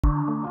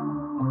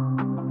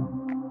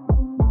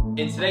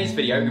In today's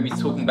video, we're going to be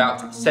talking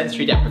about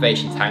sensory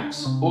deprivation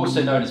tanks,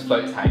 also known as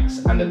float tanks,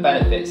 and the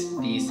benefits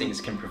these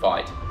things can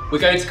provide. We're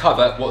going to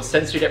cover what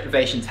sensory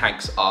deprivation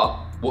tanks are,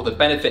 what the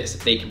benefits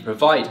they can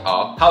provide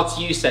are, how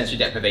to use sensory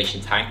deprivation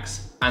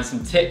tanks, and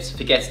some tips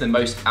for getting the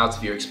most out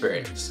of your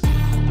experience. So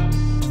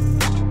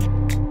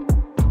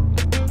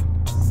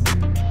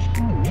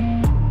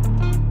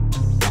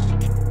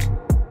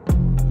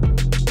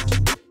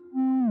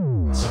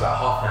about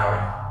half an hour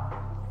in.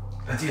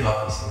 I do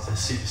love these things, they're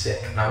super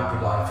sick, and I would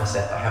be lying if I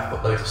said I have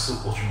got loads of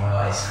salt water in my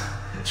eyes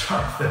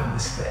trying to film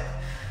this clip,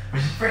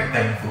 which is pretty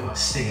painful, but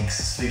stinging because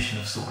the solution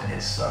of salt in it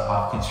is so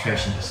high,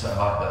 concentration is so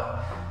high,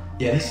 but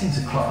yeah, these things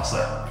are class,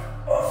 like,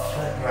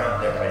 floating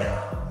around there right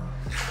now.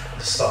 I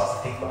just start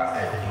to think about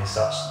everything in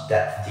such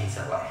depth and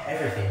detail, like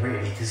everything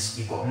really, because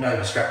you've got no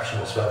distraction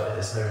whatsoever.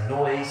 There's no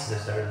noise,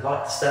 there's no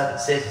light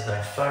disturbances, there's no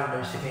phone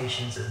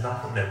notifications, there's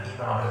nothing, no email,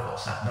 no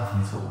WhatsApp,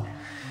 nothing at all.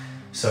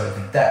 So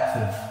the depth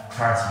of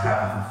clarity you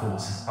have with your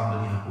thoughts is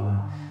unbelievable, and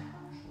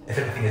if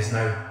anything, there's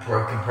no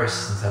broken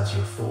process in terms of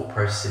your thought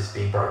processes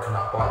being broken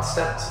up by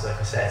distances, like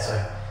I said. So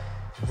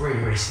it's a really,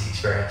 really sick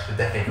experience. But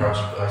definitely encourage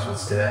you guys want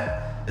to do it.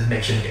 Just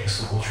make sure you get the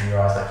salt water in your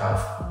eyes, like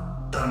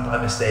I've done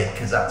by mistake,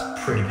 because that's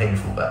pretty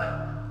painful. But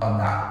on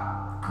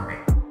that, great.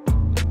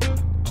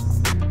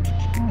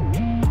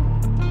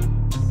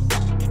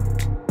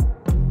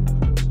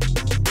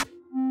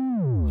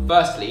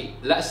 Firstly,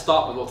 let's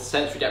start with what the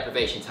sensory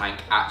deprivation tank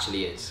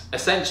actually is.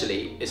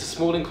 Essentially, it's a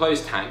small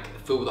enclosed tank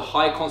filled with a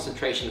high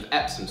concentration of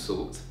Epsom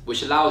salt,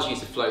 which allows you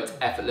to float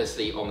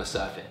effortlessly on the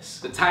surface.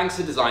 The tanks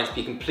are designed to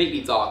be completely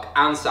dark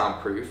and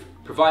soundproof,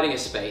 providing a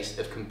space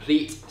of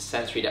complete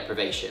sensory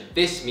deprivation.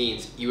 This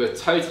means you are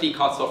totally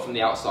cut off from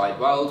the outside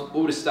world,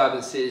 all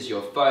disturbances,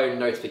 your phone,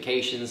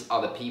 notifications,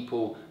 other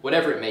people,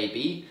 whatever it may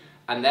be,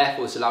 and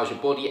therefore this allows your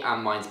body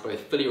and mind to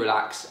both fully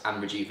relax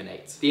and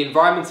rejuvenate. The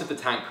environment of the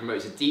tank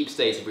promotes a deep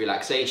state of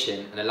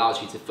relaxation and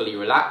allows you to fully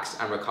relax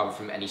and recover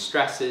from any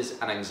stresses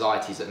and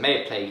anxieties that may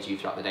have plagued you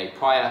throughout the day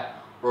prior,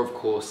 or of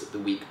course the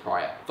week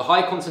prior. The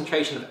high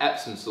concentration of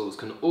Epsom salts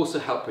can also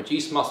help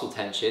reduce muscle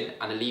tension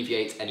and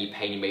alleviate any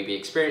pain you may be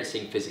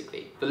experiencing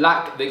physically. The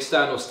lack of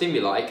external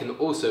stimuli can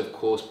also of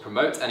course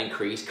promote and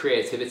increase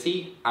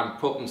creativity and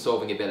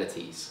problem-solving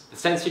abilities. The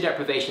sensory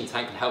deprivation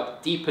tank can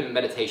help deepen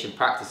meditation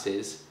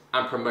practices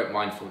and promote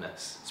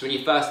mindfulness. So when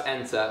you first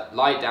enter,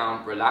 lie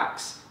down,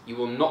 relax. You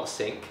will not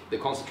sink. The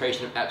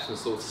concentration of Epsom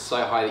salts is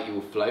so high that you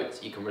will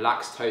float. You can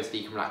relax totally,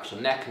 you can relax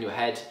your neck and your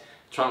head.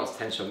 Try not to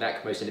tense your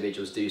neck. Most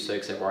individuals do so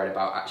because they're worried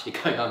about actually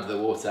going under the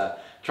water.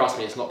 Trust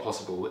me, it's not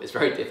possible. It's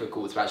very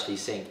difficult to actually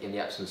sink in the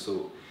Epsom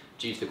salt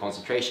due to the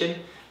concentration,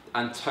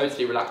 and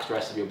totally relax the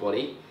rest of your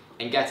body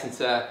and get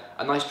into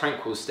a nice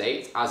tranquil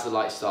state as the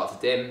lights start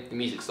to dim, the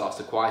music starts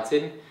to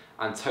quieten,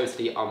 and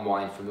totally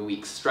unwind from the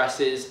week's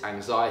stresses,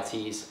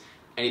 anxieties,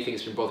 anything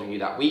that's been bothering you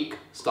that week.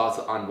 Start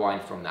to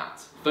unwind from that.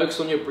 Focus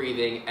on your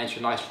breathing, enter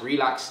a nice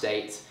relaxed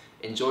state,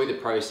 enjoy the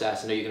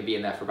process. I know you're going to be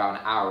in there for about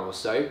an hour or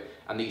so,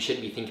 and that you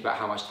shouldn't be thinking about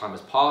how much time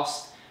has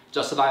passed.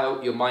 Just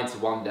allow your mind to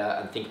wander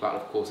and think about,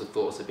 of course, the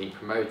thoughts that are being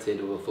promoted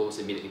or the thoughts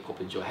that immediately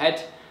pop into your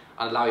head,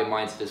 and allow your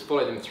mind to just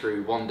follow them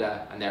through,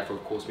 wander, and therefore,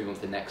 of course, move on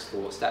to the next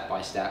thought step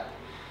by step.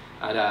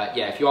 And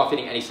yeah, if you are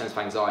feeling any sense of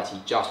anxiety,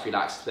 just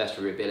relax to the best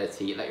of your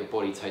ability, let your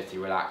body totally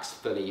relax,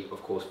 fully,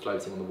 of course,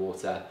 floating on the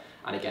water.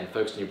 And again,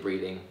 focus on your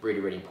breathing, really,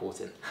 really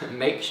important.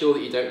 Make sure that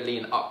you don't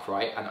lean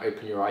upright and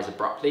open your eyes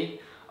abruptly.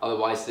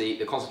 Otherwise,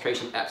 the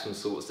concentration of Epsom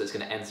salts that's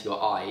going to enter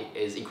your eye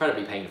is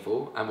incredibly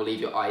painful and will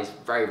leave your eyes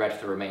very red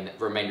for the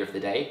remainder of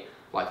the day,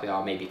 like they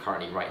are maybe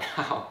currently right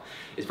now.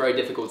 It's very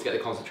difficult to get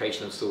the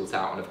concentration of salt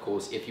out, and of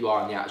course, if you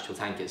are in the actual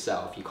tank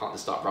itself, you can't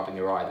just start rubbing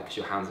your eye because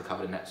your hands are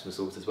covered in Epsom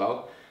salt as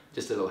well.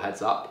 Just a little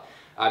heads up.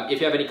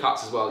 If you have any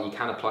cuts as well, you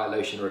can apply a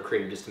lotion or a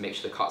cream just to make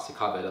sure the cuts are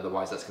covered,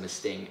 otherwise that's going to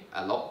sting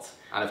a lot.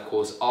 And of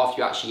course,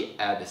 after you actually,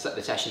 the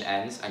session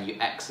ends and you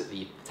exit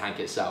the tank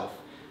itself,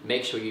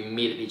 make sure you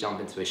immediately jump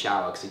into a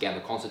shower, because again,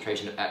 the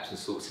concentration of Epsom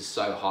salts is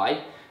so high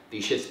that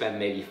you should spend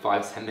maybe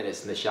 5 to 10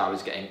 minutes in the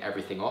showers getting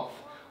everything off.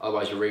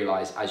 Otherwise you'll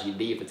realise as you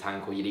leave the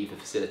tank or you leave the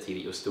facility that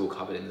you're still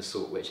covered in the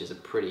salt, which is a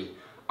pretty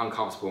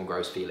uncomfortable and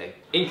gross feeling.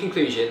 In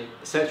conclusion,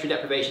 sensory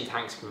deprivation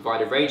tanks can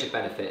provide a range of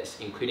benefits,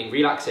 including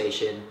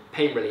relaxation,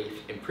 pain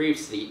relief, improved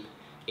sleep,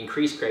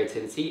 increased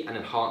creativity, and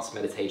enhanced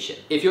meditation.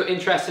 If you're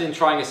interested in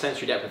trying a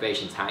sensory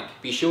deprivation tank,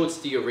 be sure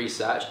to do your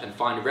research and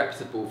find a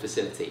reputable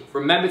facility.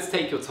 Remember to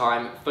take your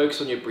time,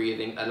 focus on your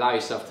breathing, allow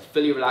yourself to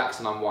fully relax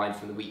and unwind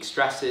from the week's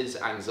stresses,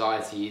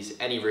 anxieties,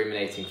 any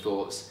ruminating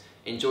thoughts.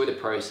 Enjoy the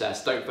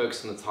process, don't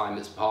focus on the time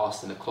that's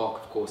passed and the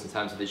clock, of course, in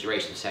terms of the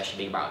duration of the session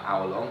being about an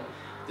hour long.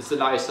 Just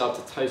allow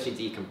yourself to totally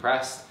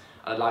decompress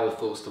and allow your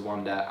thoughts to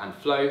wander and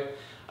flow.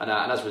 And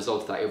as a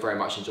result of that, you'll very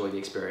much enjoy the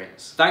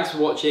experience. Thanks for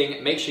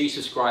watching. Make sure you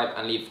subscribe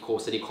and leave, of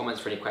course, any comments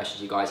for any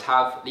questions you guys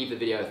have. Leave the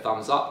video a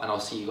thumbs up, and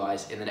I'll see you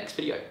guys in the next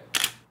video.